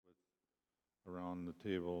around the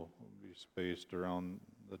table, will be spaced around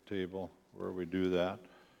the table where we do that.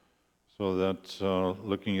 So that's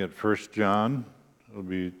looking at 1 John. We'll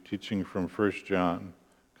be teaching from 1 John.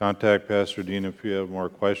 Contact Pastor Dean if you have more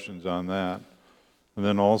questions on that. And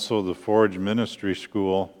then also the Forge Ministry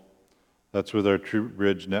School. That's with our Troop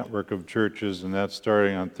Bridge network of churches, and that's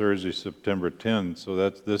starting on Thursday, September 10th. So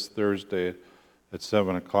that's this Thursday at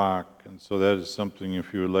 7 o'clock. And so that is something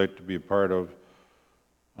if you would like to be a part of.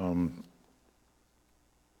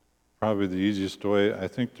 Probably the easiest way, I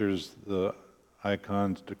think there's the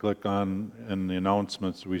icons to click on in the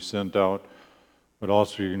announcements we sent out, but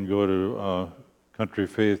also you can go to Country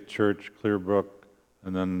Faith Church, Clearbrook,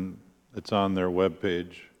 and then it's on their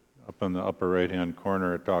webpage. Up in the upper right-hand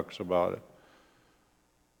corner, it talks about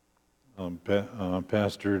it.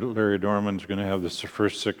 Pastor Larry Dorman's going to have the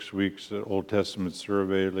first 6 weeks Old Testament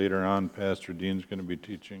survey. Later on, Pastor Dean's going to be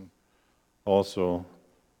teaching also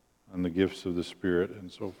on the gifts of the Spirit and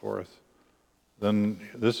so forth. Then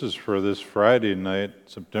this is for this Friday night,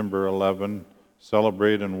 September 11,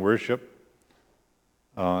 Celebrate and Worship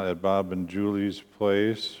at Bob and Julie's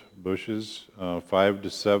place, Bushes, 5 to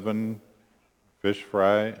 7, fish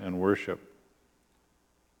fry and worship.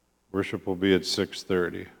 Worship will be at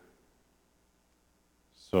 6:30.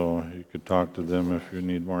 So you could talk to them if you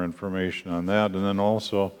need more information on that. And then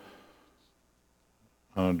also,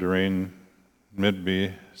 Doreen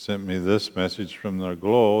Midby sent me this message from the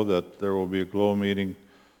Glow that there will be a Glow meeting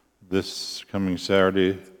this coming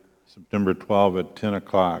Saturday, September 12 at 10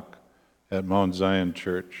 o'clock at Mount Zion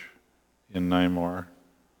Church in Nymore.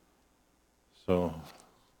 So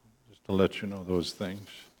just to let you know those things.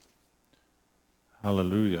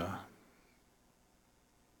 Hallelujah.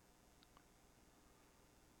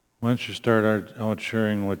 Why don't you start out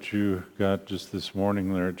sharing what you got just this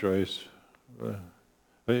morning there, Joyce?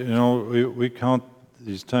 You know, we count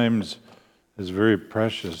these times as very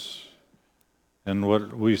precious, and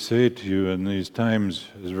what we say to you in these times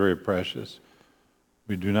is very precious.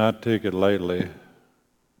 We do not take it lightly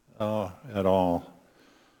at all.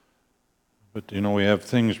 But, you know, we have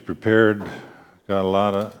things prepared, got a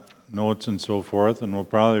lot of notes and so forth, and we'll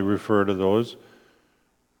probably refer to those.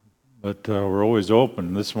 But we're always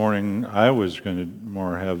open. This morning I was going to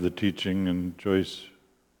more have the teaching, and Joyce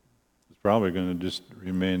is probably going to just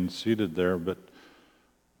remain seated there. But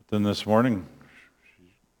then this morning,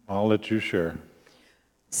 I'll let you share.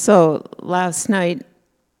 So last night,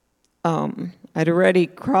 I'd already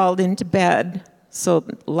crawled into bed, so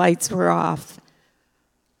the lights were off.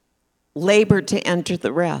 Labor to enter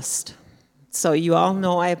the rest. So you all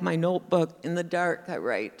know I have my notebook. In the dark, I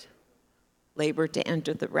write labor to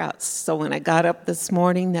enter the rest. So when I got up this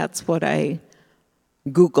morning, that's what I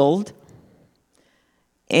Googled.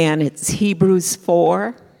 And it's Hebrews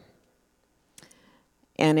 4.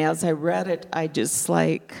 And as I read it, I just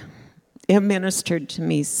it ministered to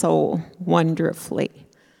me so wonderfully.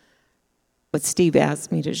 But Steve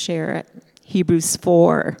asked me to share it. Hebrews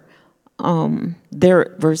 4,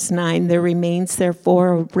 verse 9, there remains therefore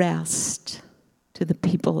a rest to the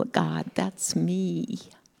people of God. That's me.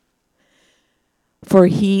 For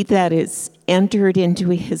he that is entered into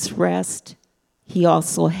his rest, he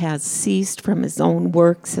also has ceased from his own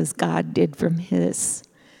works as God did from his.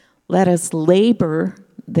 Let us labor,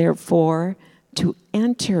 therefore, to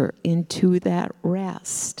enter into that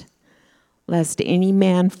rest, lest any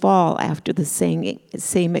man fall after the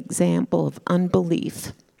same example of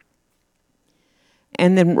unbelief.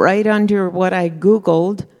 And then right under what I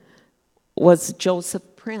Googled was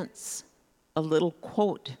Joseph Prince, a little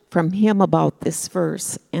quote from him about this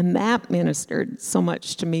verse, and that ministered so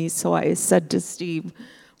much to me. So I said to Steve,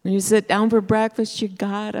 when you sit down for breakfast, you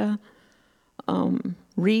gotta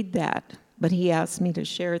read that. But he asked me to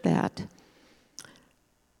share that.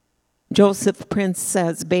 Joseph Prince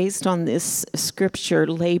says, based on this scripture,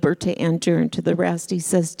 labor to enter into the rest, he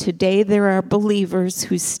says, today there are believers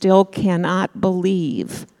who still cannot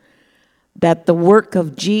believe that the work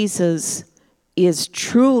of Jesus is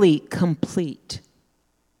truly complete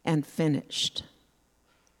and finished.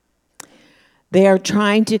 They are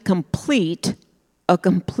trying to complete a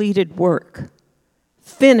completed work,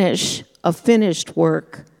 finish a finished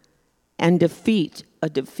work, and defeat a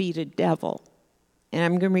defeated devil. And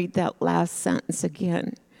I'm going to read that last sentence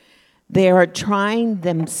again. They are trying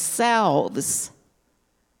themselves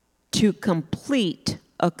to complete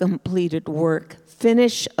a completed work,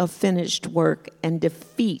 finish a finished work, and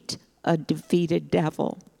defeat a defeated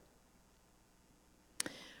devil.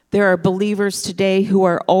 There are believers today who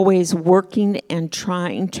are always working and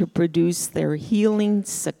trying to produce their healing,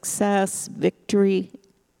 success, victory,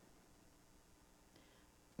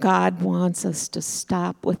 God wants us to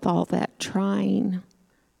stop with all that trying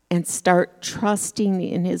and start trusting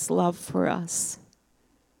in his love for us.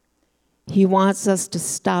 He wants us to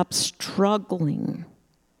stop struggling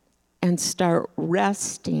and start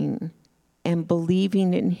resting and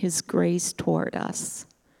believing in his grace toward us.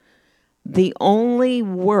 The only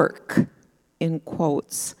work, in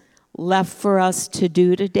quotes, left for us to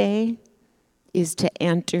do today is to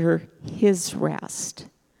enter his rest.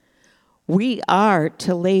 We are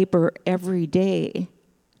to labor every day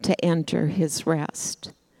to enter his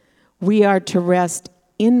rest. We are to rest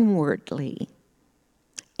inwardly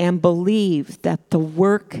and believe that the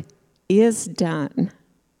work is done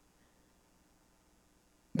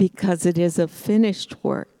because it is a finished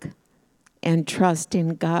work, and trust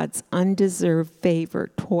in God's undeserved favor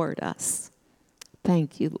toward us.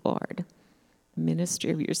 Thank you, Lord. The ministry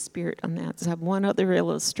of your Spirit on that. So I have one other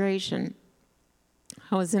illustration.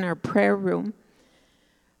 I was in our prayer room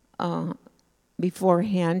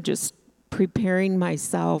beforehand, just preparing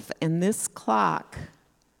myself, and this clock,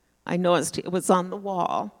 I noticed it was on the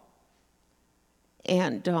wall.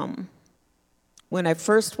 And when I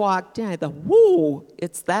first walked in, I thought, whoa,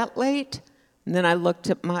 it's that late? And then I looked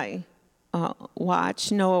at my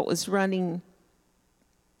watch. No, it was running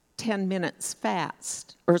 10 minutes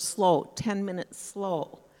fast, or slow, 10 minutes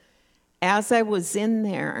slow. As I was in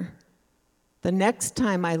there, the next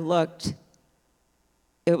time I looked,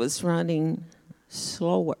 it was running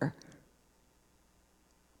slower.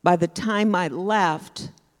 By the time I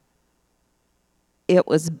left, it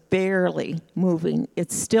was barely moving.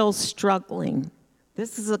 It's still struggling.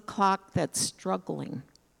 This is a clock that's struggling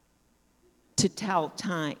to tell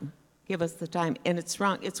time, give us the time, and it's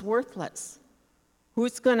wrong. It's worthless.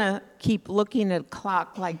 Who's going to keep looking at a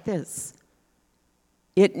clock like this?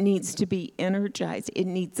 It needs to be energized. It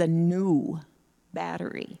needs a new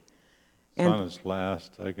battery. It's on its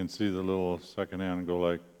last. I can see the little second hand go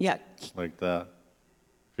like that.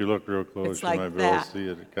 If you look real close, It's you like might be able that. to see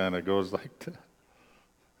it. It kind of goes like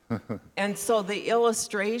that. And so the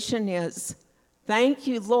illustration is, thank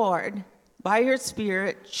you, Lord, by your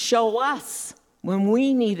Spirit, show us when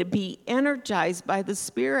we need to be energized by the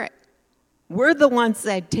Spirit. We're the ones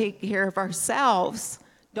that take care of ourselves.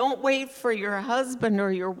 Don't wait for your husband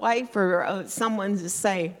or your wife or someone to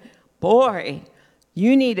say, boy,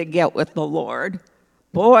 you need to get with the Lord.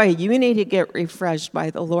 Boy, you need to get refreshed by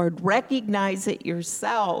the Lord. Recognize it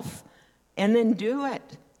yourself and then do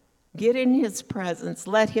it. Get in his presence.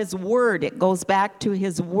 Let his word, it goes back to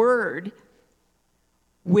his word,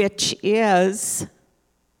 which is,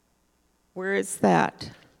 where is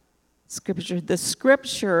that? Scripture. The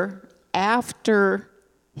scripture after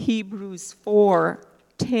Hebrews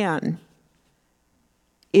 4:10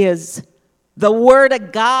 is the word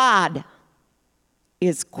of God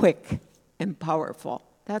is quick and powerful.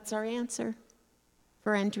 That's our answer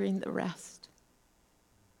for entering the rest.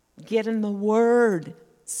 Get in the word.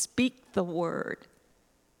 Speak the word.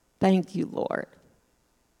 Thank you, Lord.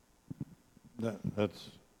 That's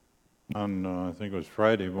on, I think it was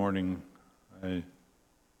Friday morning, I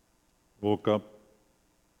woke up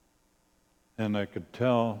and I could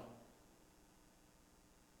tell,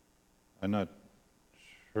 I'm not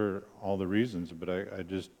sure all the reasons, but I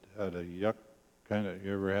just had a yuck kind of,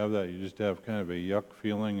 you ever have that? You just have kind of a yuck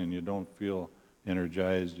feeling and you don't feel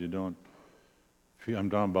energized, you don't feel, I'm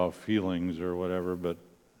talking about feelings or whatever, but,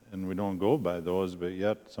 and we don't go by those, but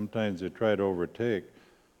yet sometimes they try to overtake.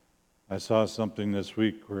 I saw something this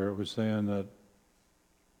week where it was saying that,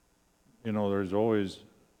 you know, there's always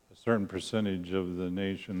a certain percentage of the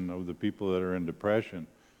nation, of the people that are in depression.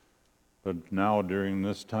 But now during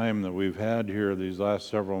this time that we've had here, these last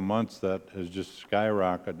several months, that has just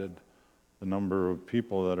skyrocketed the number of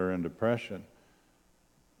people that are in depression.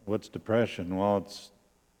 What's depression? Well, it's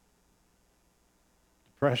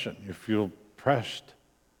depression. You feel pressed.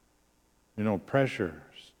 You know, pressure.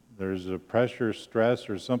 There's a pressure, stress,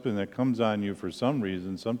 or something that comes on you for some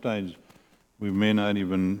reason. Sometimes we may not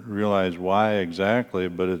even realize why exactly,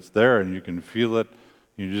 but it's there and you can feel it.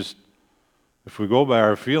 You just, if we go by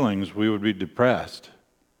our feelings, we would be depressed.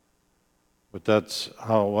 But that's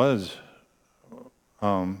how it was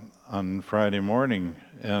on Friday morning,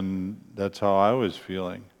 and that's how I was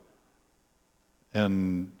feeling.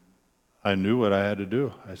 And I knew what I had to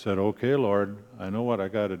do. I said, okay, Lord, I know what I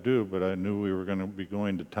got to do, but I knew we were going to be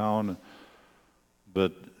going to town.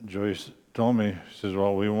 But Joyce told me, she says,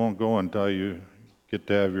 well, we won't go until you get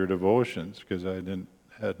to have your devotions, because I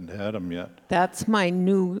hadn't had them yet. That's my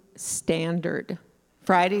new standard.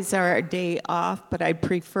 Fridays are our day off, but I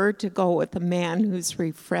prefer to go with a man who's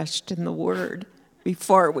refreshed in the Word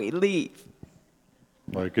before we leave.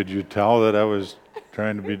 Well, could you tell that I was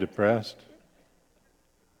trying to be depressed?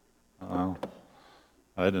 I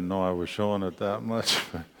didn't know I was showing it that much.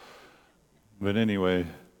 But anyway,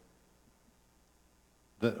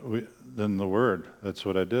 then the Word. That's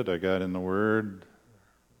what I did. I got in the Word,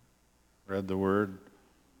 read the Word.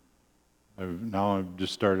 Now I've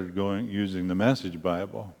just started using the Message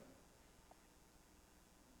Bible.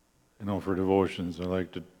 For devotions, I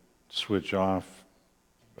like to switch off,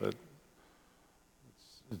 but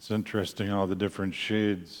it's interesting how the different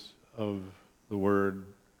shades of the Word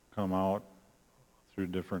come out through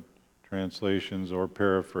different translations or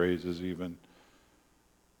paraphrases even.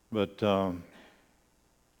 But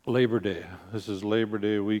Labor Day, this is Labor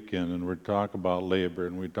Day weekend, and we talk about labor,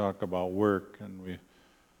 and we talk about work, and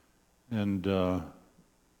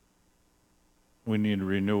we need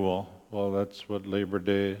renewal. Well, that's what Labor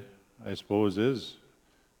Day, I suppose, is.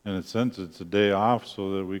 In a sense, it's a day off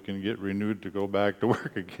so that we can get renewed to go back to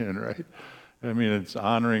work again, right? I mean, it's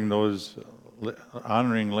honoring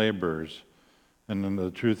laborers. And then the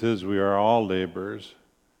truth is, we are all laborers.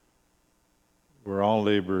 We're all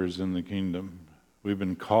laborers in the kingdom. We've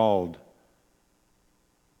been called.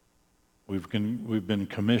 We've been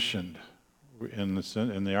commissioned. In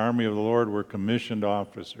the army of the Lord, we're commissioned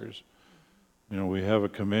officers. We have a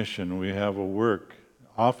commission. We have a work.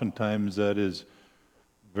 Oftentimes, that is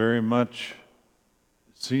very much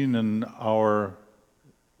seen in our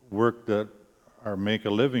work that our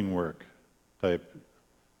make-a-living work type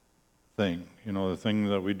thing. The thing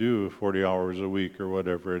that we do 40 hours a week or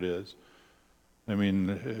whatever it is. I mean,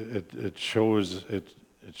 it shows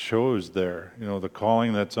there. The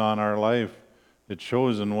calling that's on our life, it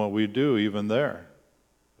shows in what we do, even there.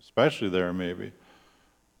 Especially there, maybe.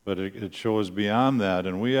 But it shows beyond that.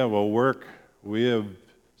 And we have we have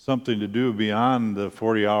something to do beyond the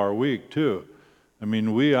 40-hour week, too. I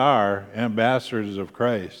mean, we are ambassadors of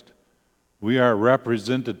Christ. We are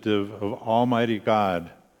representative of Almighty God.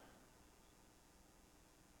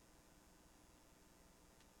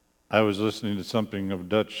 I was listening to something of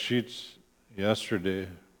Dutch Sheets yesterday,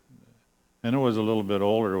 and it was a little bit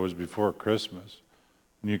older. It was before Christmas.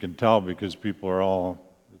 And you can tell because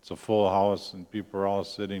it's a full house and people are all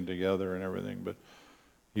sitting together and everything. But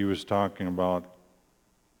he was talking about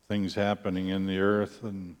things happening in the earth,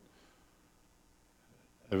 and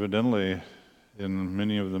evidently in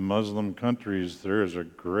many of the Muslim countries there is a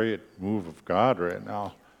great move of God right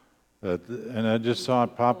now. And I just saw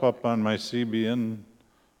it pop up on my CBN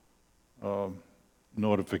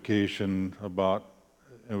notification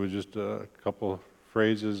it was just a couple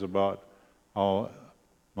phrases about how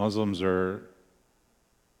Muslims are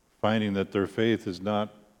finding that their faith is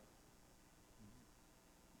not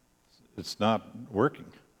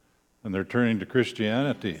working. And they're turning to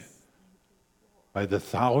Christianity by the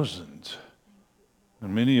thousands.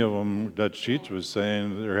 And many of them, Dutch Sheets was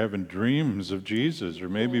saying, they're having dreams of Jesus, or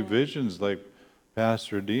maybe visions like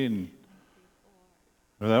Pastor Dean.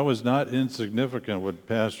 Well, that was not insignificant what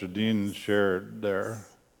Pastor Dean shared there.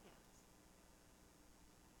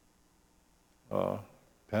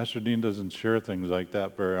 Pastor Dean doesn't share things like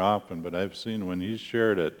that very often, but I've seen when he's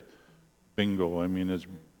shared it, bingo, I mean, it's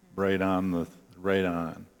right on.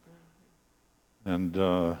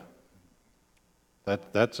 And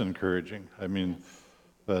that's encouraging. I mean,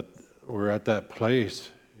 that we're at that place.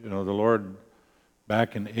 The Lord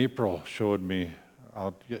back in April showed me,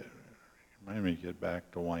 remind me to get back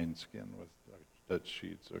to wineskin with Dutch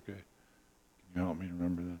Sheets, okay? Can you help me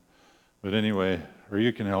remember that? But anyway, or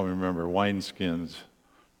you can help me remember wineskins.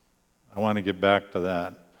 I want to get back to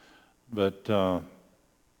that. But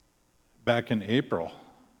back in April,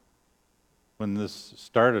 when we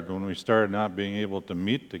started not being able to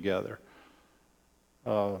meet together,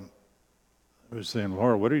 I was saying,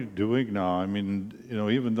 Lord, what are you doing now? I mean,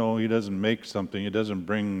 even though he doesn't make something, he doesn't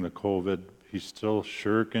bring the COVID, he still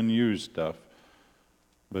sure can use stuff.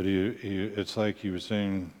 But it's like he was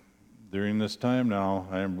saying, during this time now,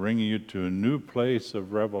 I am bringing you to a new place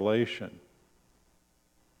of revelation.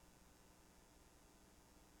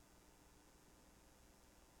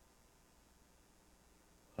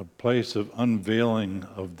 A place of unveiling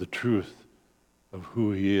of the truth of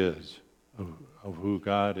who he is, of who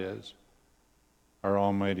God is, our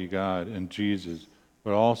Almighty God and Jesus,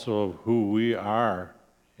 but also of who we are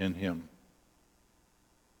in him.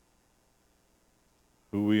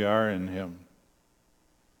 Who we are in him.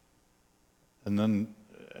 And then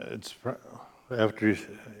after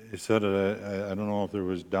he said it, I don't know if there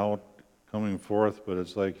was doubt coming forth, but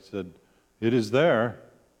it's like he said, it is there.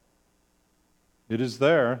 It is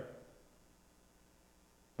there.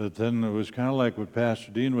 But then it was kind of like what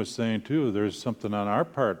Pastor Dean was saying too, there's something on our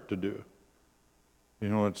part to do.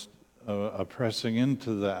 a pressing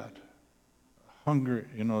into that. Hunger,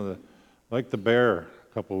 like the bear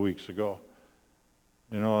a couple of weeks ago.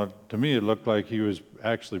 To me it looked like he was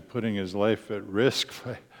actually putting his life at risk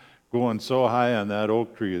by going so high on that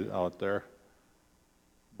oak tree out there.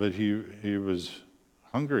 But he was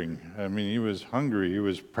hungering. I mean, he was hungry. He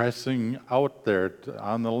was pressing out there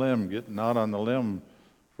on the limb, getting out on the limb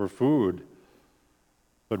for food.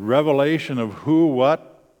 But revelation of what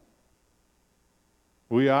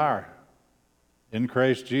we are in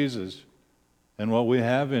Christ Jesus and what we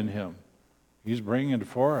have in him, he's bringing it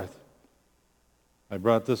forth. I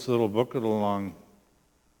brought this little booklet along.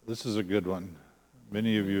 This is a good one.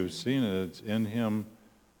 Many of you have seen it. It's in him.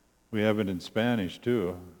 We have it in Spanish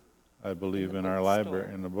too, I believe, in our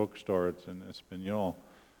library, in the bookstore. It's in Espanol.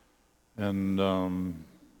 And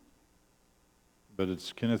but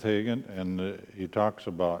it's Kenneth Hagin, and he talks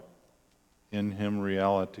about in him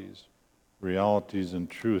realities and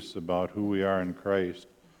truths about who we are in Christ.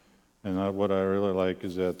 And what I really like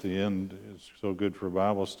is at the end, it's so good for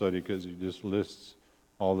Bible study because he just lists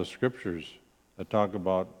all the scriptures that talk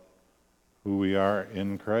about who we are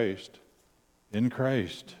in Christ. In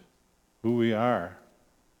Christ, who we are.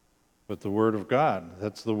 But the Word of God,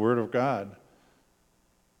 that's the Word of God.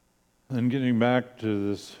 And getting back to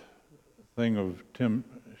this thing of Tim,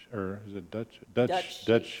 or is it Dutch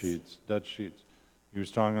Sheets. He was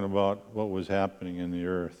talking about what was happening in the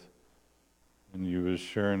earth. And he was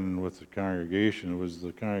sharing with the congregation. It was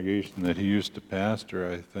the congregation that he used to pastor,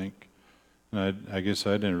 I think. And I guess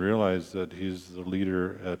I didn't realize that he's the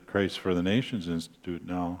leader at Christ for the Nations Institute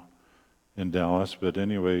now in Dallas. But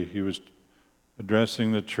anyway, he was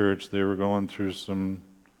addressing the church. They were going through some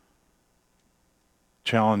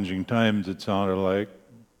challenging times, it sounded like.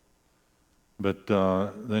 But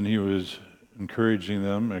then he was encouraging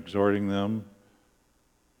them, exhorting them.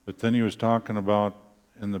 But then he was talking about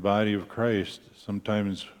in the body of Christ,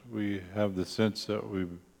 sometimes we have the sense that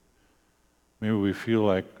maybe we feel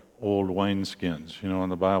like old wineskins.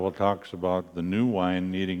 And the Bible talks about the new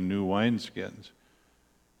wine needing new wineskins.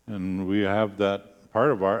 And we have that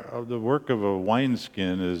part of the work of a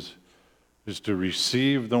wineskin is to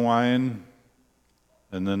receive the wine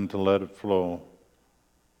and then to let it flow.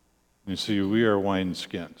 You see, we are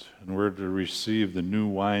wineskins, and we're to receive the new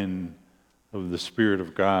wine of the Spirit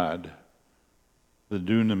of God, the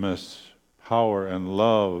dunamis power and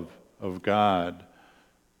love of God,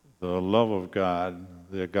 the love of God,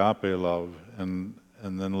 the agape love, and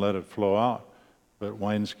then let it flow out. But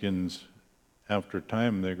wineskins, after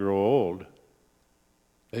time, they grow old.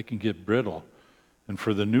 They can get brittle. And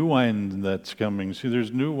for the new wine that's coming, see,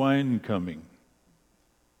 there's new wine coming.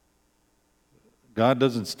 God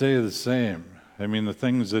doesn't stay the same. I mean, the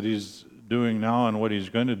things that he's doing now and what he's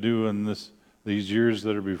going to do in these years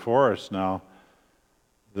that are before us now,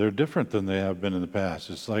 they're different than they have been in the past.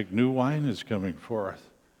 It's like new wine is coming forth.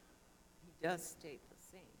 He does stay the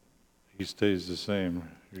same. He stays the same.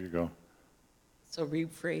 Here you go. So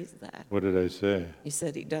rephrase that. What did I say? You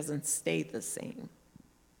said he doesn't stay the same.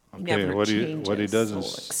 He Okay, never changes, what he doesn't,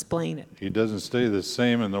 so explain it. He doesn't stay the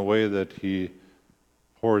same in the way that he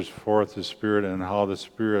pours forth the Spirit and how the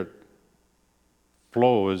Spirit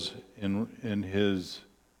flows in his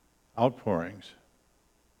outpourings.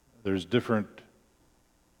 There's different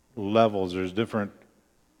levels, there's different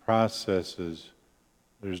processes,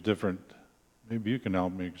 there's different, maybe you can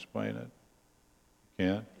help me explain it. You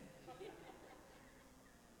can't?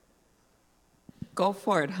 Go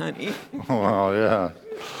for it, honey. Well, yeah.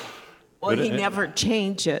 Well, But he never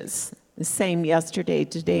changes. The same yesterday,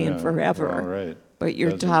 today, and Yeah, forever. well, right. But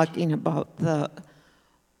you're Doesn't- talking about the...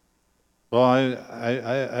 Well,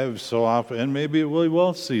 I've so often, and maybe we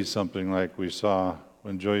will see something like we saw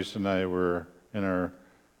when Joyce and I were in our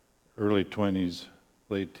early 20s,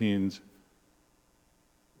 late teens.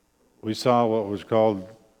 We saw what was called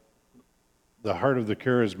the heart of the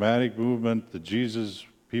charismatic movement, the Jesus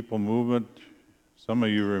people movement. Some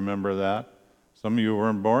of you remember that. Some of you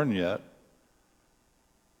weren't born yet.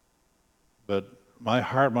 But my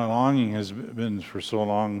heart, my longing has been for so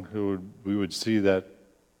long we would see that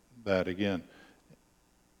again.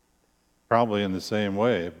 Probably in the same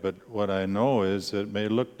way, but what I know is it may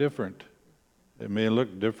look different. It may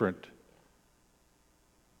look different.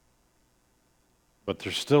 But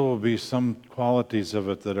there still will be some qualities of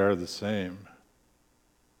it that are the same,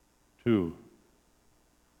 too.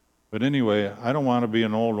 But anyway, I don't want to be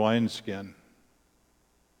an old wineskin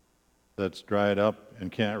that's dried up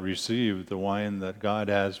and can't receive the wine that God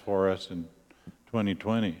has for us in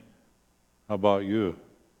 2020. How about you?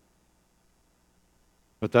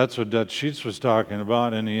 But that's what Dutch Sheets was talking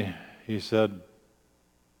about, and he said,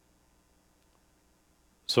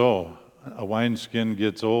 So, a wineskin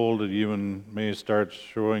gets old, it even may start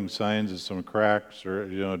showing signs of some cracks,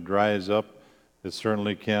 or dries up. It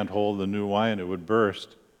certainly can't hold the new wine, it would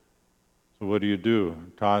burst. So what do?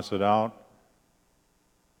 Toss it out?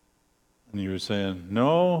 And you were saying,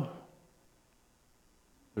 no,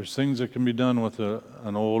 there's things that can be done with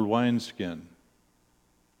an old wineskin.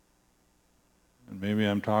 And maybe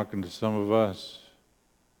I'm talking to some of us.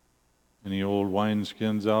 Any old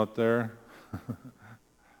wineskins out there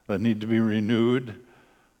that need to be renewed?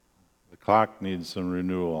 The clock needs some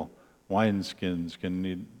renewal. Wineskins can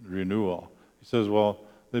need renewal. He says, well,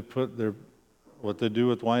 what they do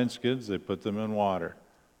with wineskins, they put them in water.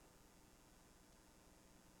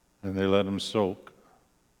 And they let them soak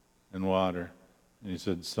in water. And he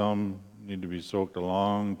said some need to be soaked a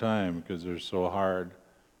long time because they're so hard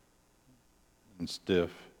and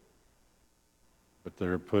stiff. But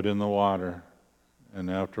they're put in the water,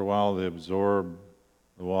 and after a while they absorb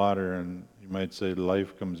the water, and you might say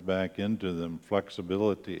life comes back into them.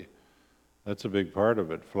 Flexibility. That's a big part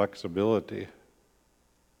of it, flexibility.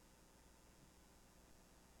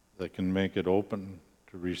 That can make it open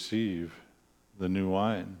to receive the new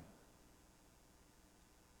wine.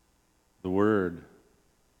 The Word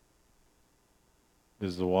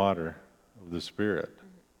is the water of the Spirit.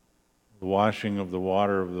 The washing of the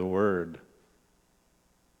water of the Word.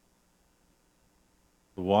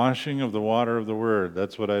 The washing of the water of the Word.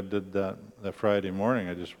 That's what I did that Friday morning.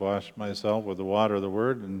 I just washed myself with the water of the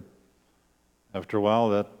Word, and after a while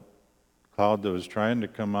that cloud that was trying to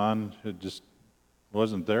come on, it just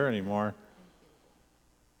wasn't there anymore.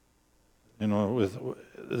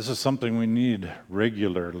 This is something we need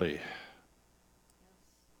regularly.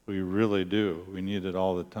 We really do. We need it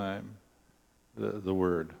all the time, the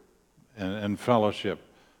Word, and fellowship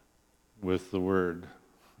with the Word.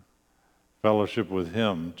 Fellowship with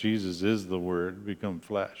Him. Jesus is the Word become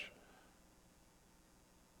flesh.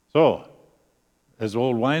 So, as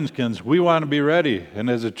old wineskins, we want to be ready. And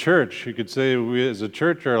as a church, you could say we as a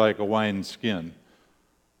church are like a wineskin.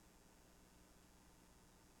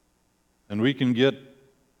 And we can get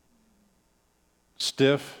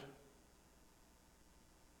stiff.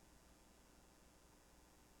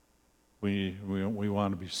 We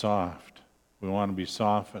want to be soft. We want to be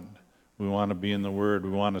softened. We want to be in the Word.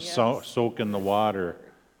 We want to soak in the water.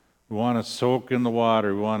 We want to soak in the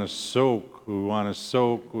water. We want to soak. We want to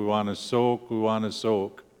soak. We want to soak. We want to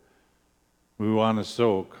soak. We want to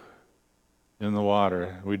soak in the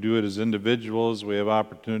water. We do it as individuals. We have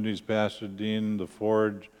opportunities, Pastor Dean, the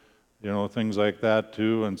Forge, things like that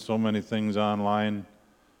too, and so many things online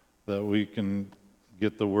that we can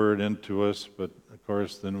get the Word into us. But of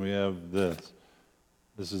course, then we have this.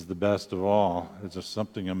 This is the best of all. There's just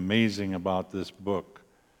something amazing about this book.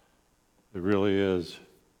 It really is.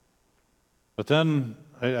 But then,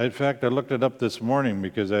 in fact, I looked it up this morning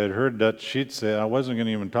because I had heard Dutch Sheets say I wasn't going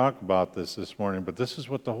to even talk about this morning, but this is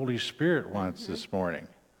what the Holy Spirit wants this morning.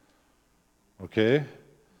 Okay?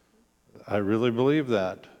 I really believe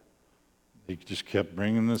that. He just kept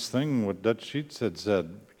bringing this thing, what Dutch Sheets had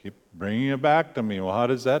said. Keep bringing it back to me. Well, how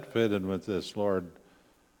does that fit in with this, Lord?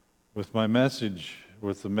 With my message,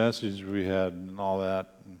 with the message we had and all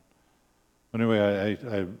that. Anyway,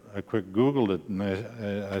 I quick Googled it, and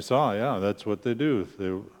I saw, that's what they do.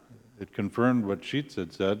 It confirmed what Sheets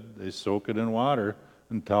had said. They soak it in water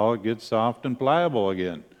until it gets soft and pliable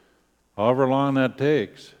again, however long that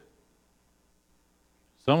takes.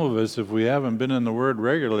 Some of us, if we haven't been in the Word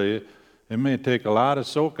regularly, it may take a lot of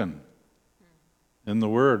soaking in the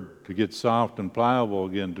Word to get soft and pliable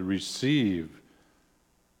again, to receive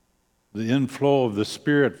the inflow of the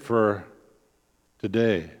Spirit for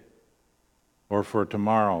today or for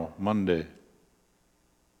tomorrow, Monday.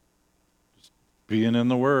 Just being in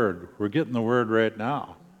the Word. We're getting the Word right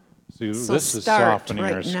now. See, So this is softening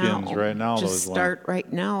right our skins now. right now. Just start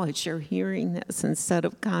right now as you're hearing this. Instead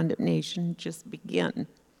of condemnation, just begin.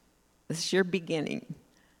 This is your beginning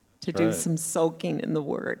to do some soaking in the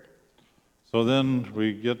Word. So then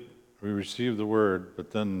we receive the Word,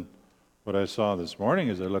 but then what I saw this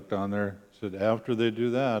morning as I looked on there, said after they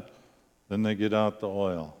do that, then they get out the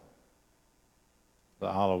oil, the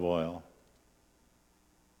olive oil.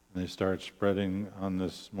 And they start spreading on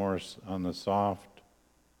the soft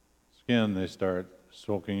skin, they start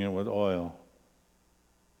soaking it with oil,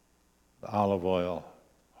 the olive oil.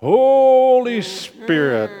 Holy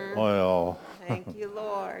Spirit oil. Thank you,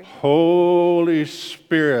 Lord. Holy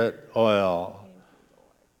Spirit oil.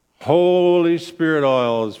 Holy Spirit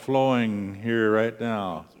oil is flowing here right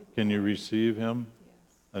now. Can you receive Him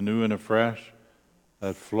anew and afresh?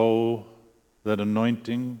 That flow, that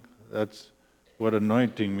anointing, that's what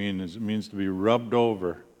anointing means. It means to be rubbed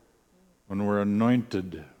over. When we're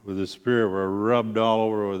anointed with the Spirit, we're rubbed all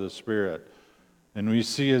over with the Spirit. And we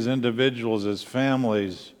see as individuals, as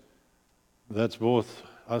families, that's both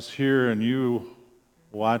us here and you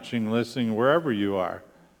watching, listening, wherever you are.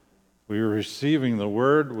 We are receiving the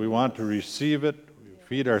Word. We want to receive it. We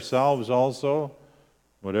feed ourselves also,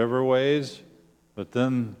 whatever ways. But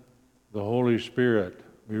then the Holy Spirit,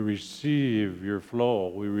 we receive your flow.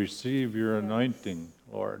 We receive your anointing,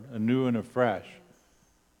 Lord, anew and afresh.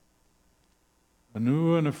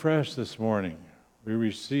 Anew and afresh this morning, we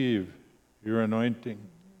receive your anointing.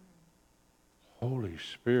 Holy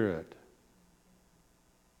Spirit.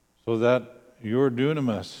 So that your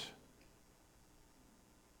dunamis,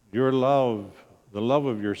 your love, the love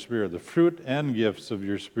of your Spirit, the fruit and gifts of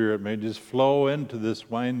your Spirit may just flow into this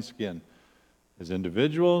wineskin as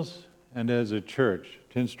individuals and as a church,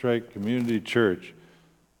 Tinstrike Community Church.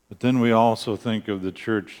 But then we also think of the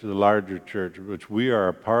church, the larger church, which we are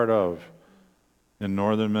a part of in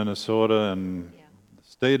northern Minnesota and the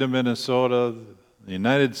state of Minnesota, the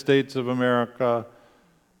United States of America,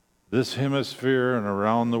 this hemisphere and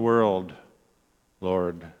around the world,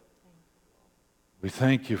 Lord. We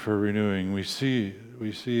thank you for renewing. We see,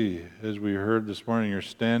 as we heard this morning, you're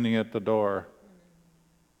standing at the door.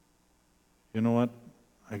 You know what?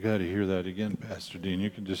 I got to hear that again, Pastor Dean. You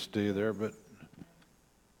can just stay there, but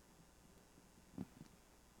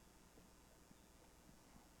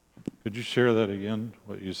could you share that again,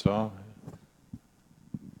 what you saw?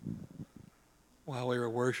 While we were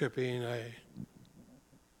worshiping,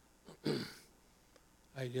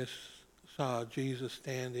 I just saw Jesus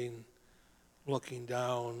standing, looking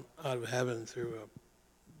down out of heaven through a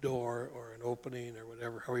door or an opening or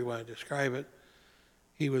whatever, how we want to describe it.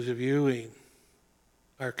 He was viewing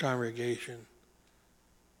our congregation.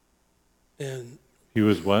 And He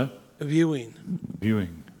was what?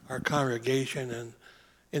 viewing our congregation and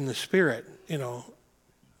in the spirit,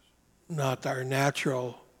 not our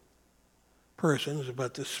natural persons,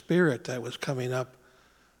 but the spirit that was coming up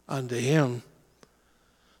unto him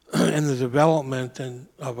and the development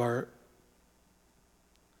of our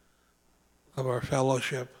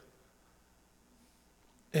fellowship.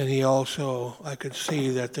 And he also, I could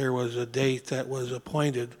see that there was a date that was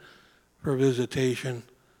appointed for visitation,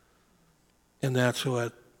 and that's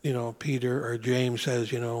what, Peter or James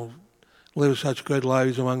says, live such good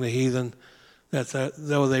lives among the heathen that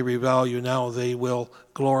though they revile you now, they will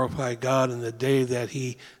glorify God in the day that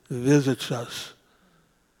he visits us.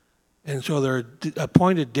 And so there are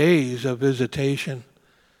appointed days of visitation.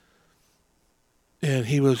 And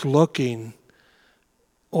he was looking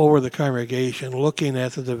over the congregation, looking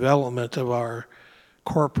at the development of our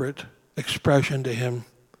corporate expression to him.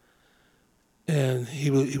 And he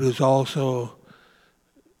was also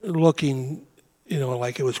looking,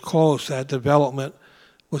 like it was close. That development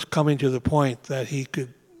was coming to the point that he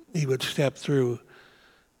would step through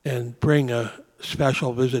and bring a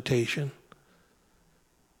special visitation.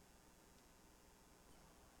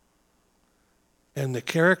 And the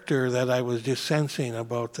character that I was just sensing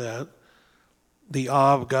about that, the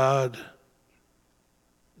awe of God,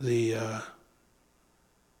 the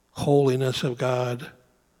holiness of God,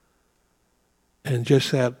 and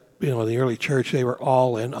just that, the early church, they were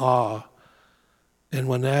all in awe. And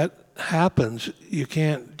when that happens, you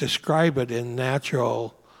can't describe it in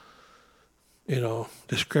natural,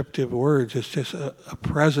 descriptive words. It's just a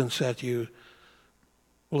presence that you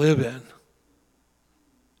live in.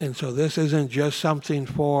 And so this isn't just something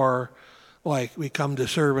for, like, we come to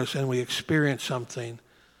service and we experience something.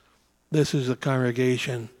 This is the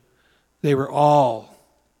congregation. They were all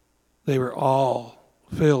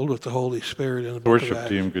filled with the Holy Spirit in the book of Acts. Worship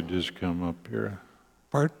team could just come up here.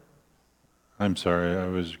 Pardon? I'm sorry, I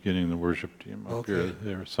was getting the worship team up Okay.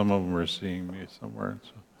 here. Some of them were seeing me somewhere.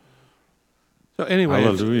 So anyway,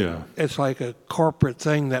 Hallelujah. it's like a corporate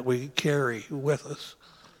thing that we carry with us.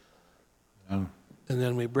 Yeah. And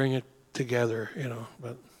then we bring it together,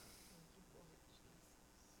 but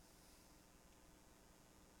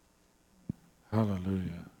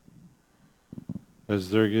Hallelujah. As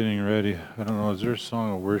they're getting ready, I don't know, is there a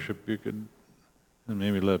song of worship you could, and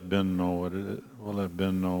maybe let Ben know what it is? We'll let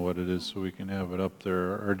Ben know what it is so we can have it up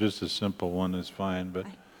there, or just a simple one is fine. But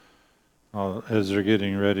as they're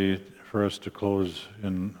getting ready for us to close,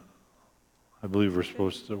 and I believe we're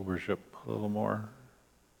supposed to worship a little more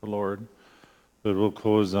the Lord. But we'll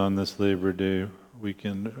close on this Labor Day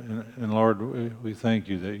weekend. And Lord, we thank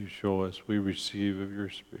you that you show us. We receive of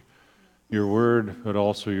your word, but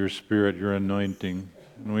also your spirit, your anointing.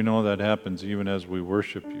 And we know that happens even as we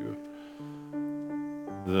worship you.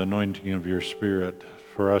 The anointing of your spirit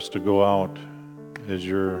for us to go out as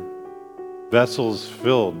your vessels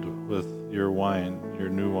filled with your wine, your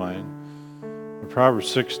new wine. Proverbs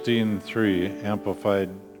 16:3, Amplified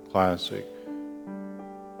Classic.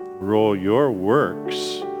 Roll your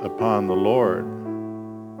works upon the Lord.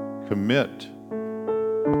 Commit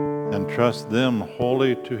and trust them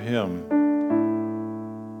wholly to Him.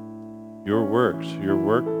 Your works,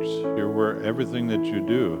 everything that you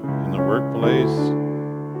do in the workplace,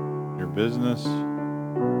 your business,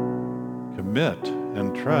 commit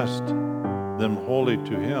and trust them wholly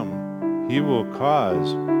to Him. He will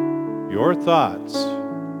cause your thoughts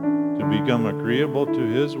to become agreeable to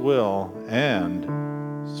His will, and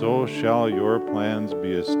so shall your plans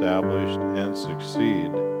be established and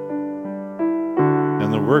succeed.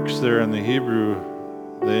 And the works there in the Hebrew,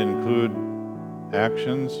 they include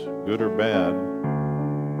actions, good or bad.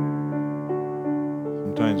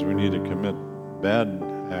 Sometimes we need to commit bad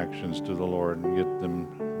actions to the Lord and get them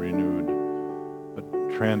renewed. But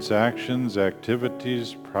transactions,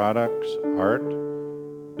 activities, products, art,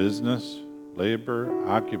 business, labor,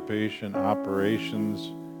 occupation,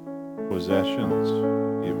 operations, possessions,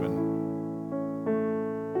 even.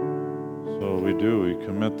 So we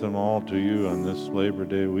commit them all to you on this Labor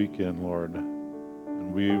Day weekend, Lord.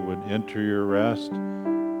 And we would enter your rest,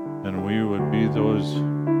 and we would be those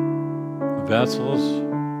vessels,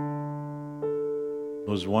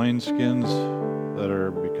 those wineskins that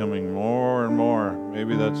are becoming more and more.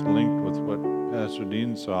 Maybe that's linked with what Pastor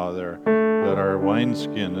Dean saw there, that our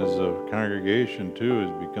wineskin as a congregation too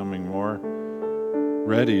is becoming more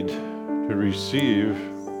readied to receive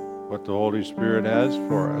what the Holy Spirit has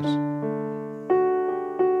for us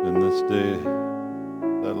in this day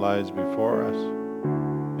that lies before us.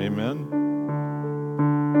 Amen.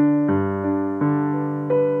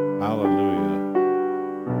 Hallelujah.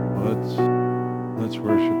 Let's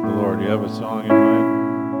worship the Lord. You have a song in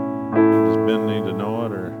mind? Does Ben need to know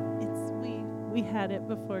it, or? We had it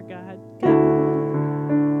before God. God,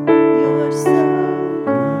 you're so good.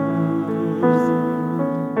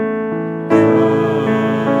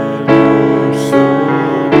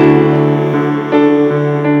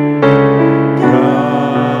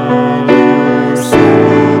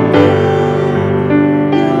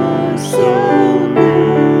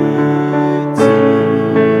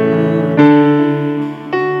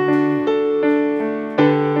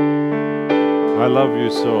 I love you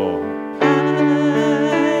so.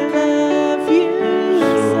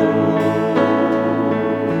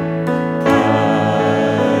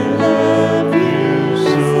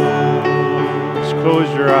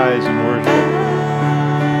 Close your eyes and worship.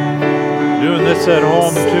 Doing this at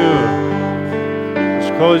home too.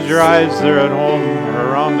 Just close your eyes there at home or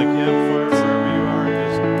around the campfire, wherever you are.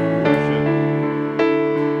 Just worship.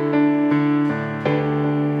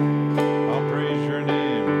 I'll praise your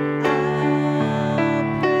name.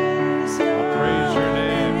 I'll praise your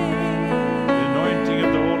name. The anointing of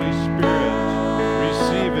the Holy Spirit.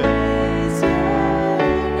 Receive it.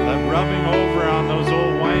 That rubbing over on those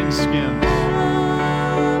old wineskins.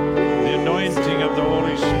 Of the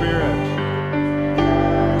Holy Spirit.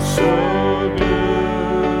 So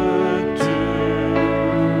good to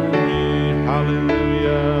me.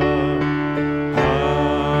 Hallelujah. Hallelujah.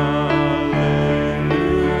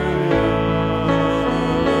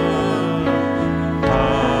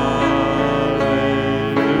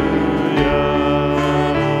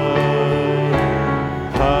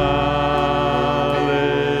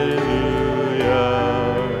 Hallelujah.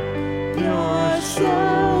 You're so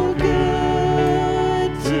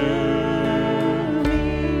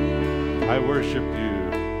I worship you.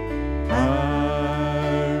 I worship you. I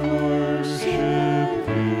worship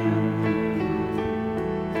you.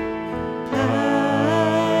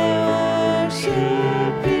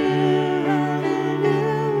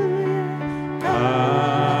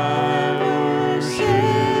 Hallelujah. I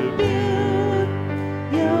worship you.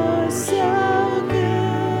 You're so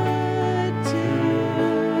good to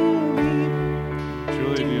me.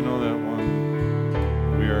 Julie, do you know that one?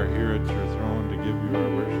 We are here at your throne to give you our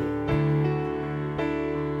worship.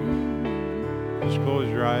 Just close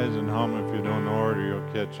your eyes and hum if you don't know it, or you'll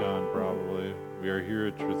catch on probably. We are here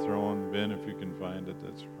at your throne. Ben, if you can find it,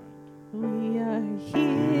 that's fine. We are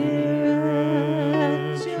here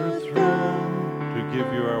at your throne to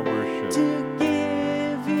give you our worship. To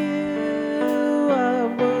give you our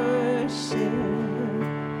worship.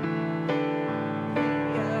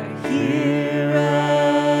 We are here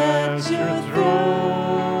at your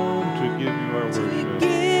throne to give you our worship. To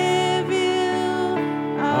give you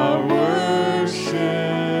our worship.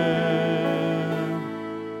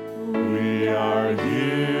 We are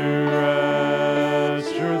here at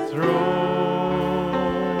your throne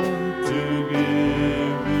to give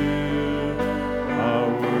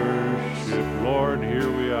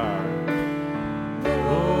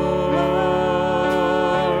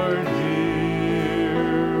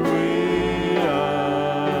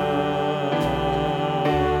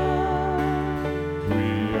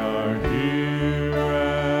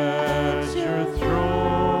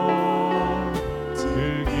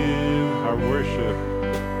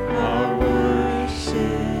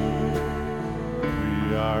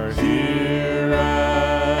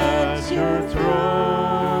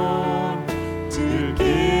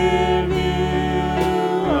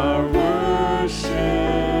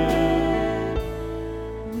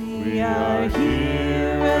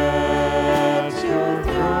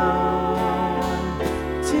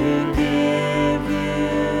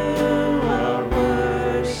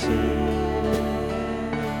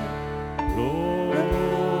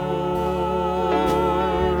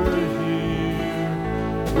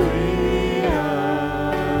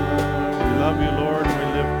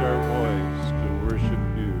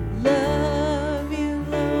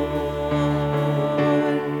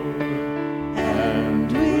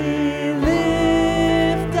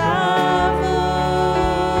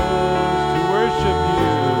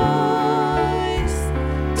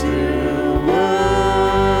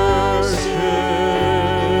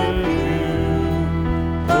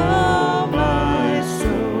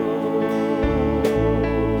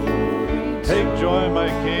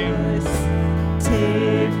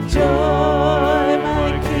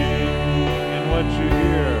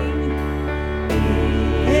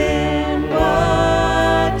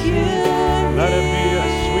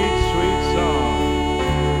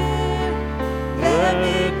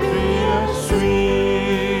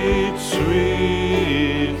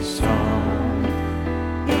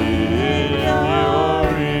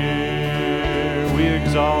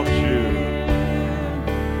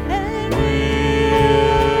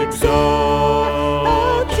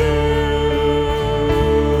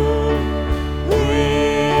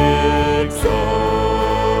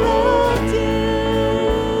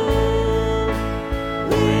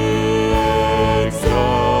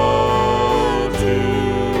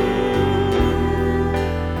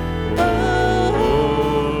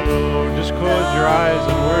Just close your eyes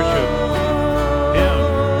and worship Him.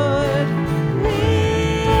 We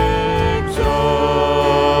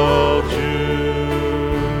exalt you.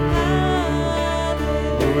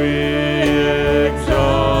 We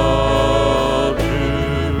exalt you.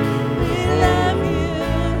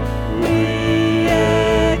 We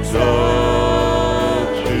exalt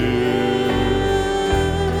you.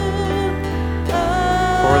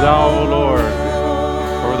 For thou, O Lord,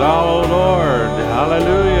 for thou, O Lord,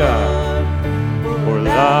 hallelujah. For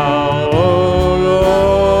thou, O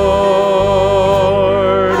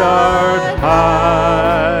Lord, art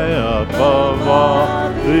high above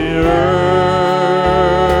all the earth.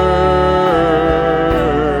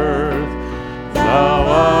 Thou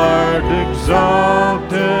art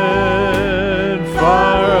exalted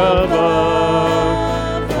far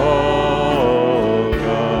above all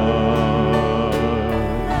gods.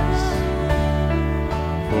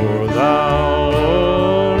 For thou, O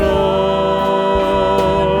Lord,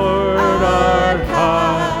 art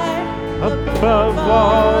high above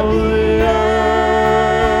all the earth.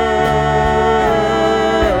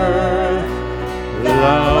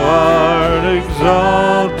 Thou art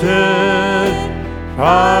exalted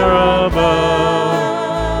far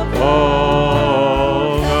above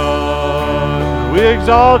all gods. We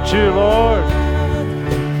exalt you, Lord.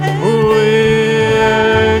 We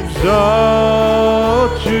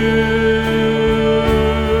exalt you.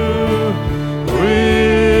 We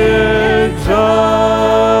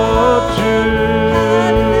exalt you.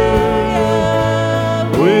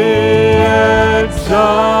 We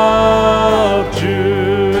exalt you.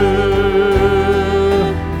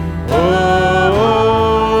 Oh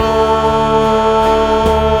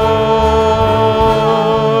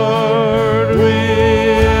Lord, we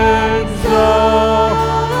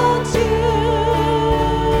exalt you.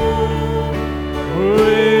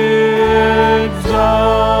 We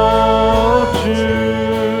exalt you.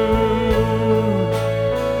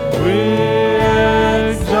 We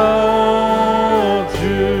exalt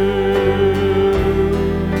you.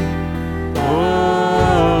 Oh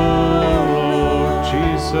Lord,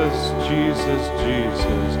 Jesus, Jesus,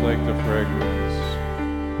 Jesus, like the fragrance.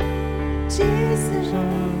 Jesus,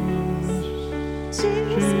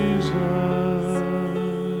 Jesus,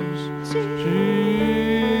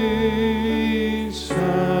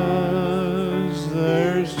 Jesus,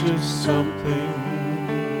 there's just something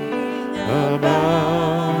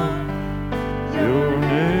about your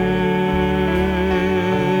name,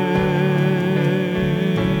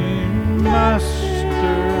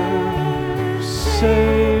 Master,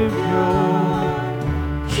 Savior,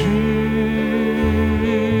 Jesus,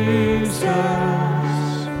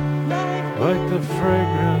 like the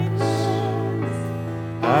fragrance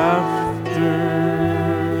after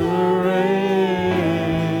the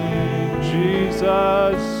rain.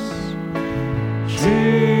 Jesus,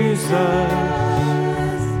 Jesus,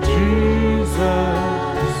 Jesus,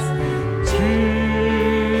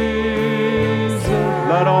 Jesus.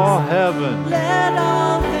 Let all heaven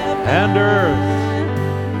and earth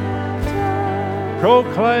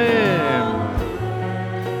proclaim.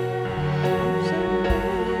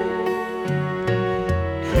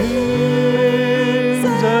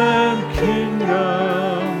 Kings and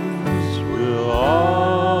kingdoms will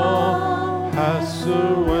all pass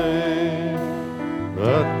away,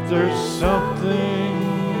 but there's something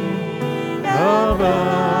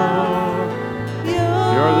about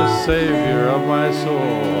you're the Savior of my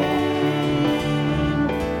soul.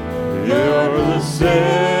 You're the Savior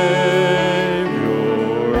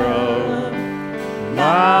of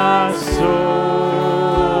my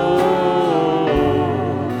soul,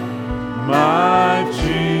 my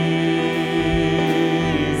Jesus,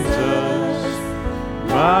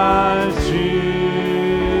 my Jesus.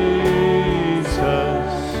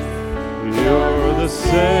 You're the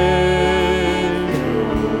Savior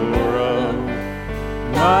of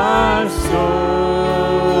my soul.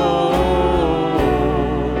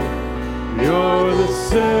 You're the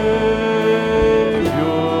Savior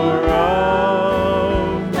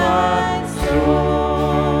of my soul.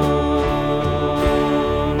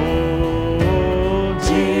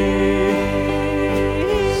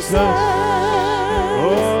 Jesus,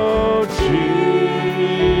 oh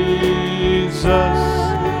Jesus,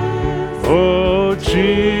 oh Jesus,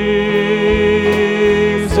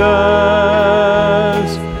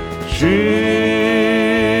 Jesus.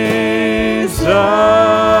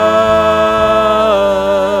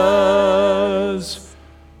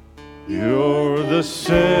 You're the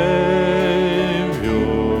Savior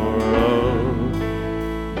of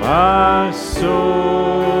my soul.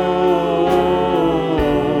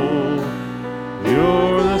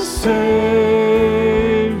 You're the Savior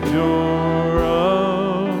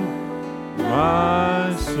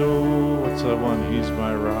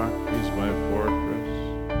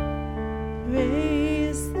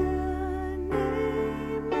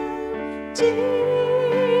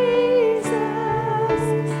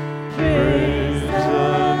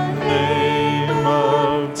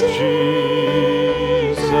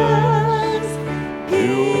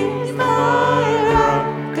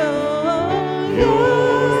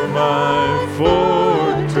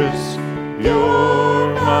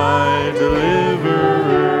You're my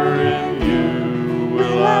deliverer, in you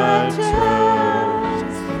will I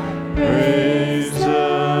trust. Praise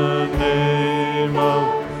the name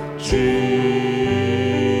of Jesus.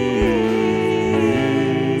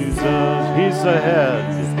 He's the head.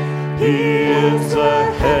 He is the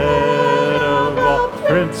head of all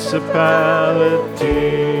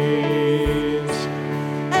principalities,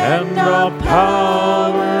 and all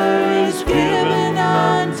power is given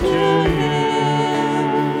unto him.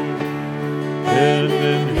 And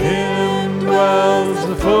in him dwells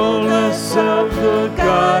the fullness of the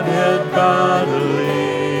Godhead bodily,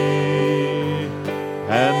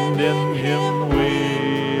 and in him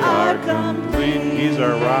we are complete. He's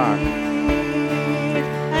our rock.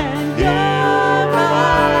 You're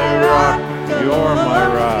my rock. You're my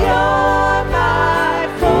rock. You're my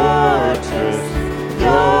fortress.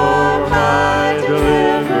 You're my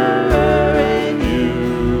deliverer, in you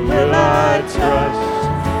will I trust.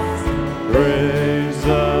 Praise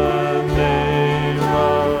the name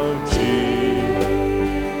of Jesus.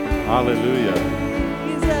 Hallelujah. I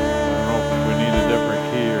don't know if we need a different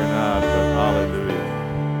key or not, but hallelujah.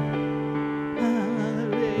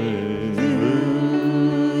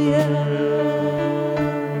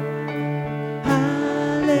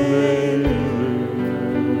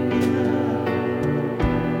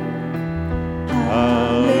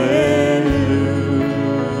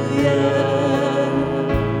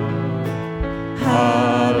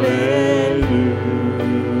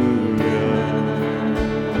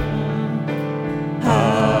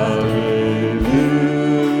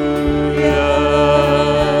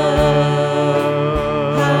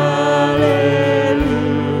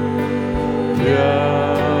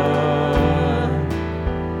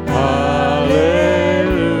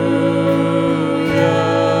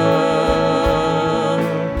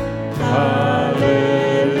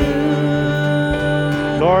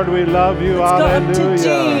 Lord, we love you.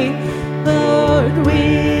 Hallelujah. Lord,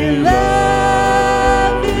 we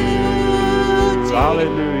love you. Jesus.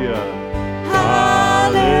 Hallelujah.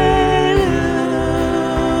 Hallelujah.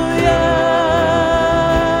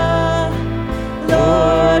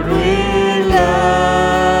 Lord, we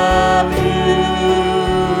love you.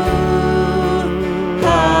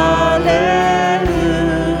 Hallelujah.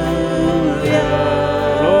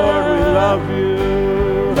 Lord, we love you.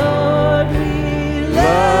 Lord, we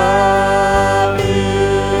love you.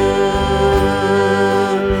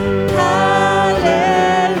 Hallelujah.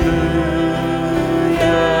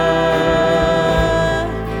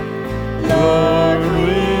 Lord,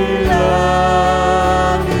 we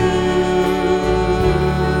love you.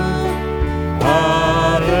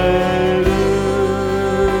 Hallelujah.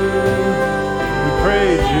 We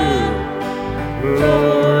praise you.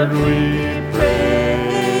 Lord, we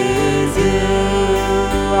praise you.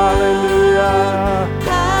 Hallelujah.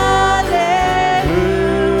 Hallelujah.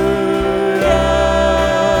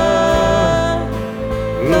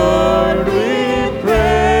 Lord, we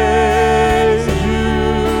praise you.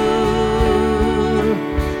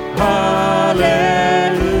 Hallelujah.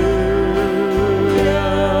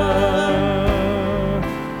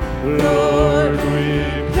 Lord, we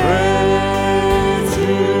praise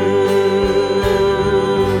you.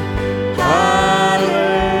 Hallelujah.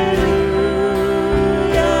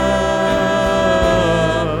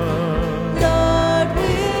 Lord,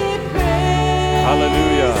 we praise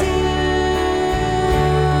Hallelujah. you.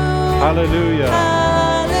 Hallelujah. So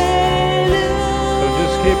Hallelujah.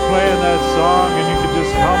 just keep playing that song and you can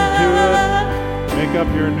just hum to it. Make up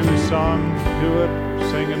your new song to it.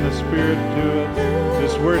 Sing in the Spirit to it.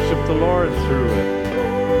 Just worship the Lord through it.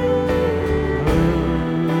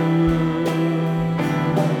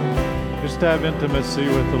 Just have intimacy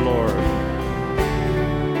with the Lord.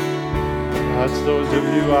 That's those of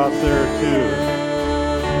you out there too,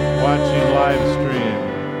 watching live stream.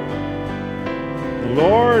 The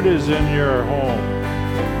Lord is in your home.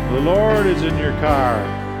 The Lord is in your car.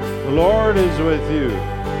 The Lord is with you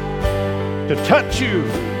to touch you,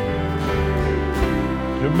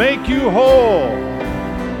 to make you whole,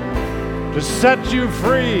 to set you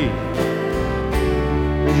free,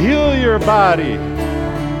 to heal your body,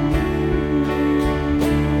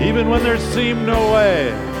 even when there seemed no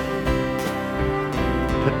way,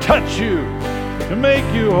 to touch you, to make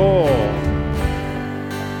you whole.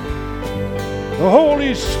 The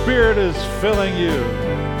Holy Spirit is filling you,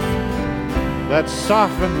 that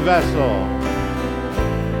softened vessel,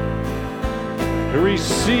 to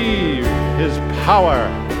receive His power,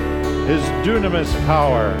 His dunamis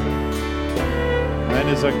power, and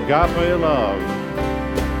His agape love.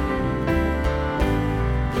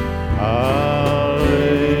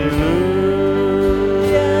 Hallelujah.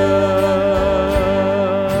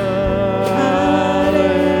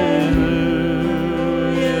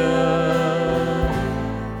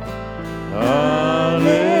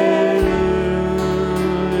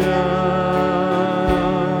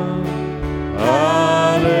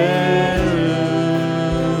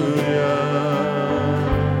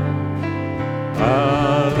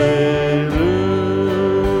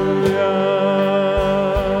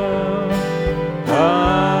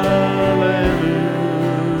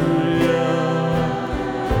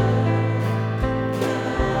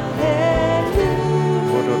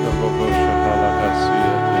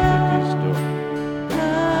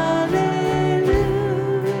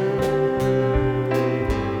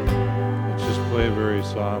 very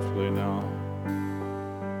softly now.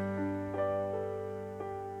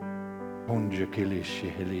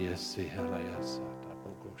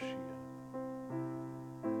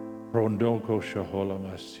 Rondoko shahola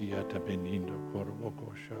masia tabenindo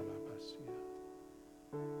koroboko shalabasia.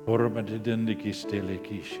 Horabadidendiki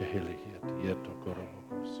steleki shahelikiat yeto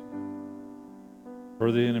korobokosia.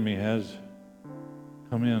 For the enemy has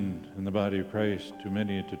come in the body of Christ to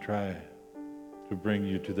many to try to bring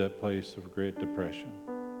you to that place of great depression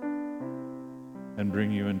and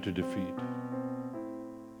bring you into defeat.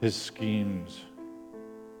 His schemes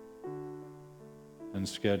and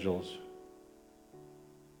schedules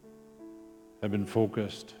have been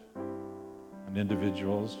focused on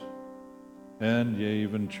individuals and yea,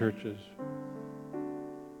 even churches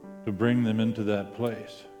to bring them into that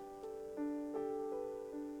place.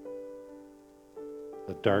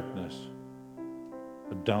 The darkness,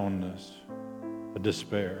 the downness, the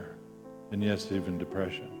despair, and yes, even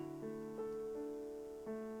depression.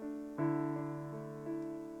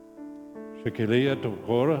 Shekelia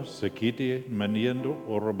tokora sekiti maniendo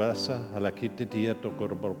orobasa halakiti tieto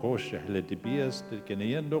korborkosha heletipias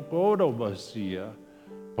tekeniendo korobasia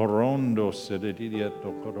porondo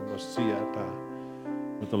sedetieto korobasiata.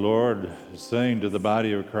 But the Lord is saying to the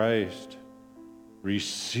body of Christ,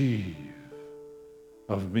 receive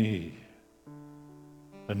of me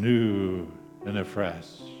anew and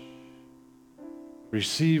afresh.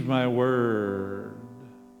 Receive my word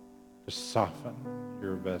to soften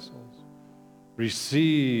your vessels.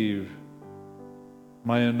 Receive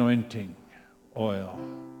my anointing oil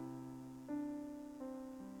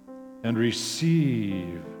and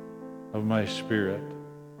receive of my spirit.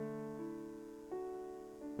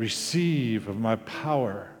 Receive of my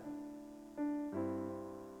power.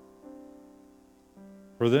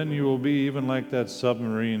 For then you will be even like that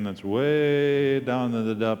submarine that's way down in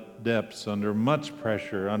the depths, under much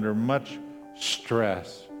pressure, under much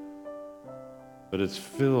stress. But it's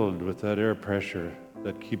filled with that air pressure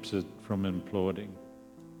that keeps it from imploding.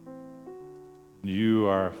 You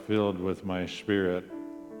are filled with my spirit.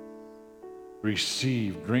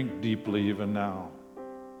 Receive, drink deeply even now.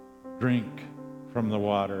 Drink from the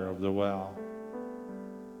water of the well.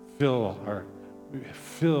 Fill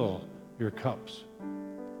your cups.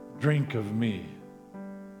 Drink of me.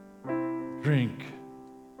 Drink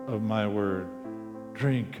of my word.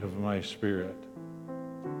 Drink of my spirit.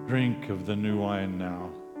 Drink of the new wine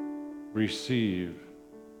now. Receive.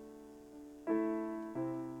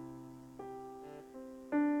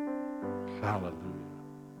 Hallelujah.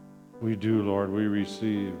 We do, Lord. We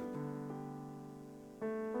receive.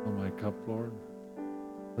 Fill my cup, Lord.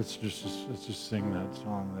 Let's just sing that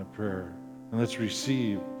song, that prayer, and let's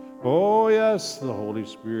receive. Oh yes, the Holy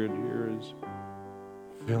Spirit here is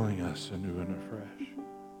filling us anew and afresh.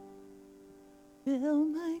 Fill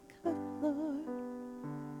my cup, Lord.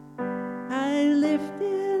 I lift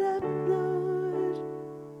it up, Lord.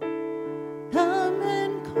 Come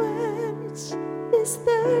and quench this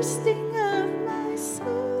thirsting of my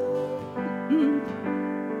soul.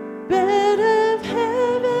 Bread of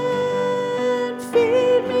heaven,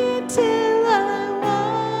 feed me till I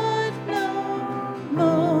want no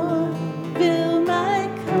more. Fill my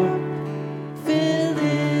cup, fill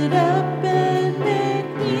it up and make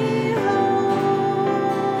me whole.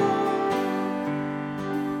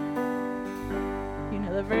 You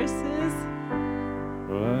know the verses?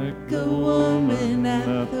 Like A woman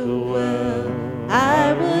at the well,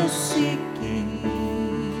 I was seeking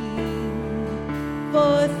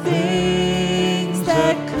for things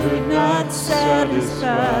that could not satisfy.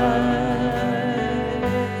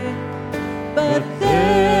 But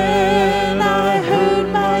then I heard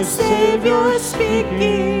my Savior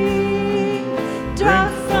speaking,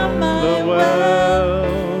 drop from my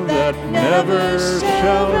well that never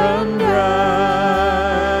shall run dry.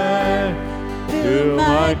 Fill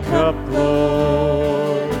my cup,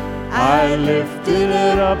 Lord, I lifted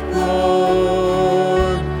it up,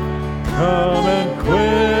 Lord. Come and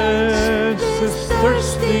quench this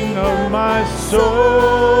thirsting of my soul.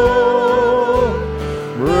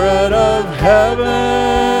 Bread of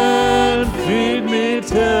heaven, feed me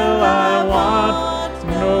till I want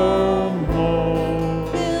no more.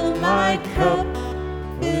 Fill my cup,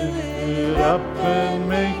 fill it up and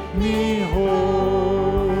make me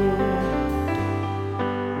whole.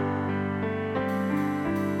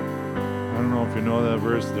 I don't know if you know that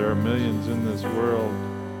verse. There are millions in this world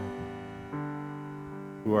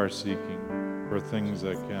who are seeking for things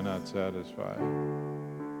that cannot satisfy.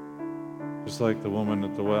 Just like the woman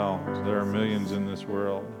at the well, there are millions in this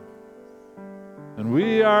world. And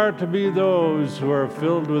we are to be those who are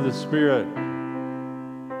filled with the Spirit.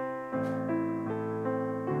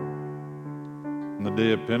 On the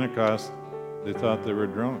day of Pentecost, they thought they were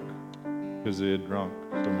drunk because they had drunk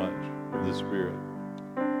so much of the Spirit.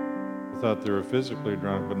 They thought they were physically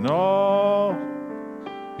drunk, but no.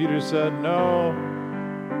 Peter said, no,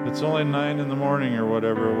 it's only 9 in the morning or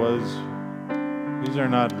whatever it was. These are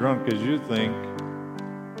not drunk as you think.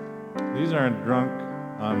 These aren't drunk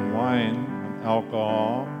on wine, on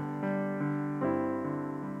alcohol.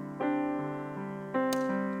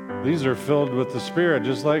 These are filled with the Spirit,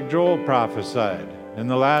 just like Joel prophesied. In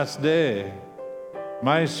the last day,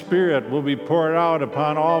 my Spirit will be poured out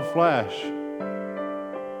upon all flesh.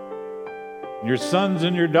 Your sons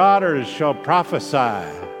and your daughters shall prophesy.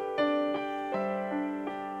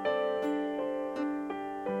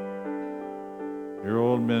 Your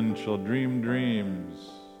old men shall dream dreams.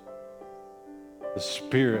 The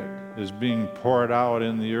Spirit is being poured out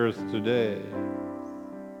in the earth today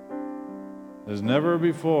as never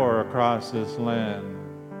before across this land.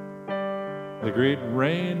 The great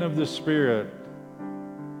reign of the Spirit,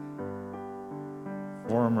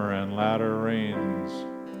 former and latter rains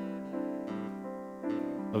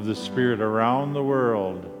of the Spirit around the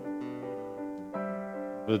world,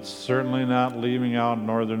 but certainly not leaving out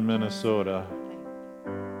northern Minnesota.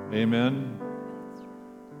 Amen.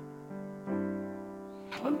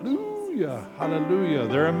 Hallelujah, hallelujah.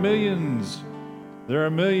 There are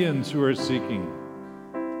millions who are seeking.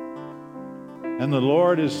 And the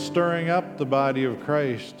Lord is stirring up the body of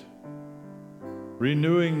Christ,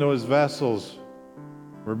 renewing those vessels.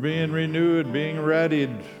 We're being renewed, being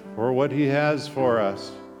readied for what He has for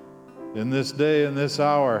us in this day, in this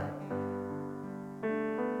hour.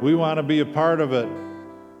 We want to be a part of it.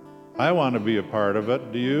 I want to be a part of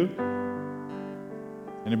it. Do you?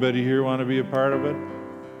 Anybody here want to be a part of it?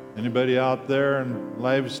 Anybody out there in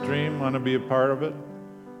live stream want to be a part of it?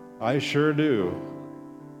 I sure do.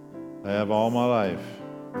 I have all my life.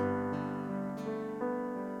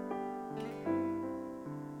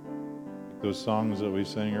 Those songs that we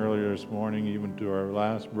sang earlier this morning, even to our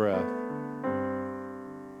last breath.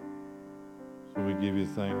 So we give you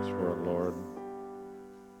thanks for it, Lord.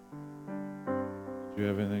 Do you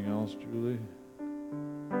have anything else, Julie?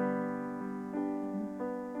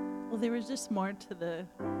 Well, there was just more to the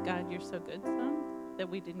God, You're So Good song that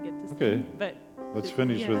we didn't get to sing. Okay. But Let's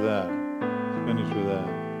finish with that. Let's finish with that.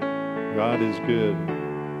 God is good.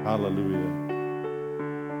 Hallelujah.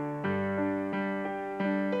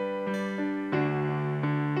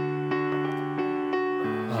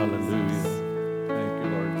 Hallelujah. Thank you,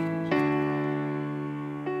 Lord Jesus.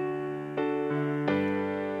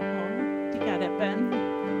 You got it, Ben.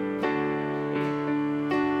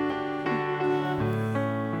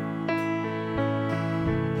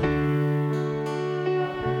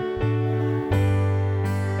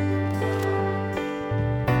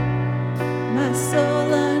 My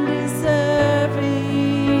soul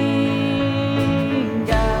undeserving,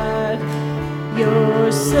 God,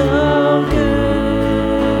 You're so good.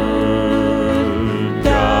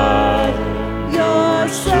 God, You're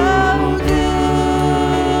so good.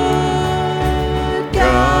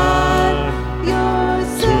 God, You're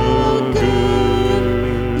so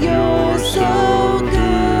good. You're so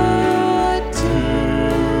good to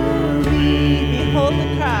me. Behold the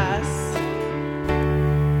cross.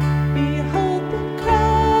 Behold the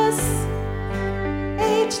cross,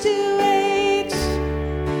 age to age,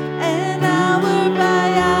 and hour by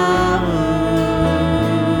hour.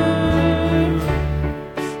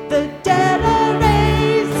 The dead are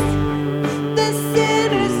raised, the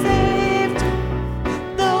sinner saved,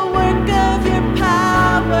 the work of Your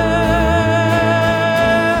power.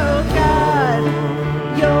 Oh God,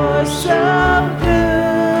 You're so good.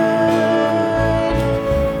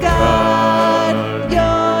 God,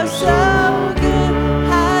 You're so good.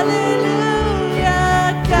 Hallelujah.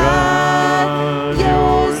 God,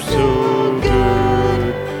 You're so good.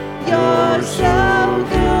 You're so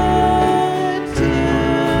good to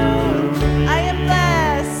I am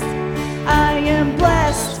blessed. I am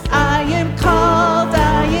blessed. I am called.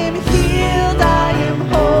 I am healed. I am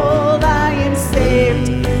whole. I am saved.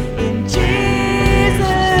 In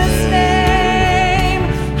Jesus' name,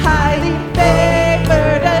 highly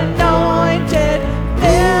favored, anointed,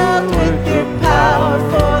 filled with Your power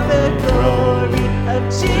for the glory of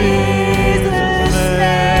Jesus'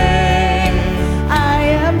 name. I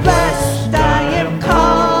am blessed, I am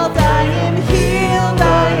called, I am healed, I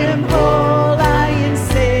am whole, I am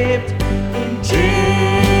saved. In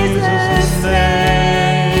Jesus'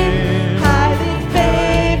 name, highly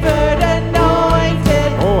favored,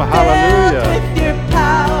 anointed, Oh, hallelujah. filled with Your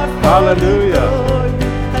power for Hallelujah. the glory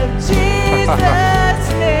of Jesus'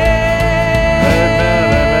 name.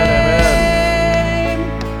 Amen, amen,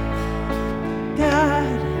 God,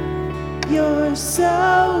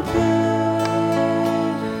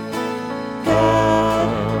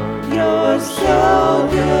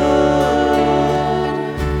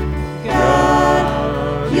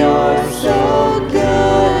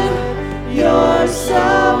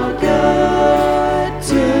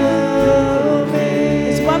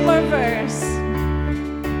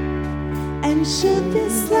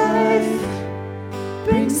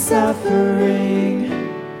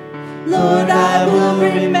 Lord, I will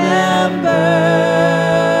remember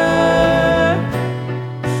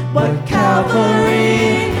what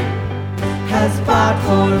Calvary has bought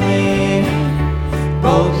for me,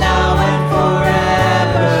 both now and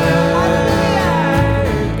forever.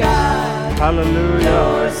 God, Hallelujah.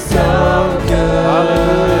 you're so good.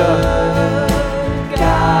 Hallelujah.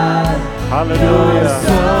 God, Hallelujah. you're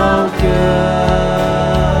so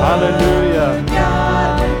good. Hallelujah.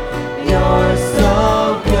 God, you're so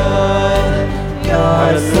good.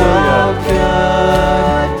 You're so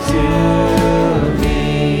good to me.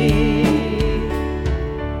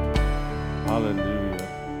 Hallelujah.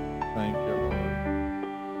 Thank you, Lord.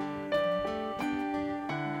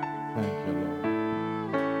 Thank you, Lord.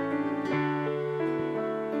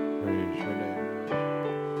 Praise your name. Thank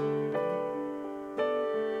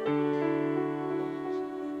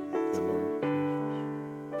you, Lord Jesus.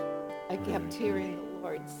 I kept hearing the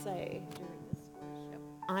Lord say during this worship,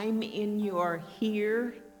 I'm in your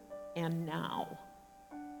here and now.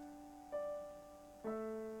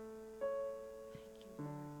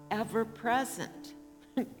 Ever present.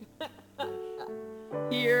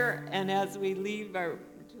 Here and as we leave to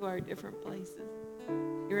our different places.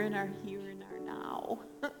 You're in our here and our now.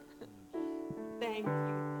 Thank you,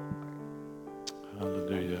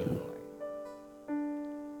 Hallelujah. Lord.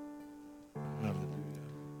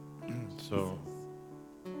 Hallelujah. So,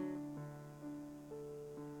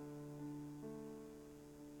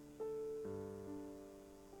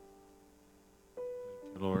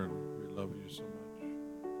 Lord, we love you so much.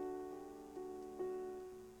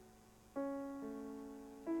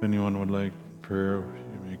 If anyone would like prayer,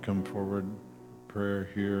 you may come forward. Prayer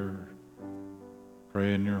here.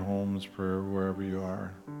 Pray in your homes, prayer wherever you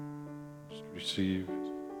are. Just receive.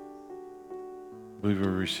 I believe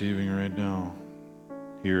we're receiving right now,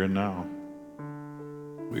 here and now.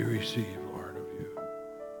 We receive, Lord, of you,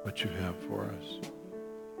 what you have for us.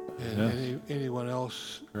 And Yes. anyone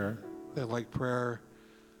else Prayer? that like prayer,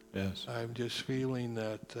 Yes. I'm just feeling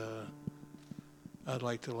that I'd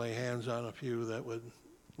like to lay hands on a few that would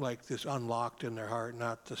like this unlocked in their heart,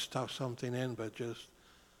 not to stuff something in, but just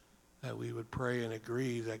that we would pray and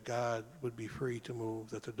agree that God would be free to move,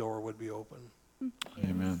 that the door would be open.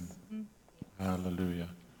 Amen. Hallelujah.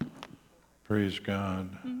 Praise God.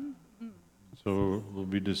 So we'll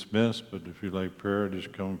be dismissed, but if you like prayer,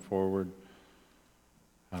 just come forward.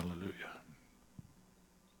 Hallelujah.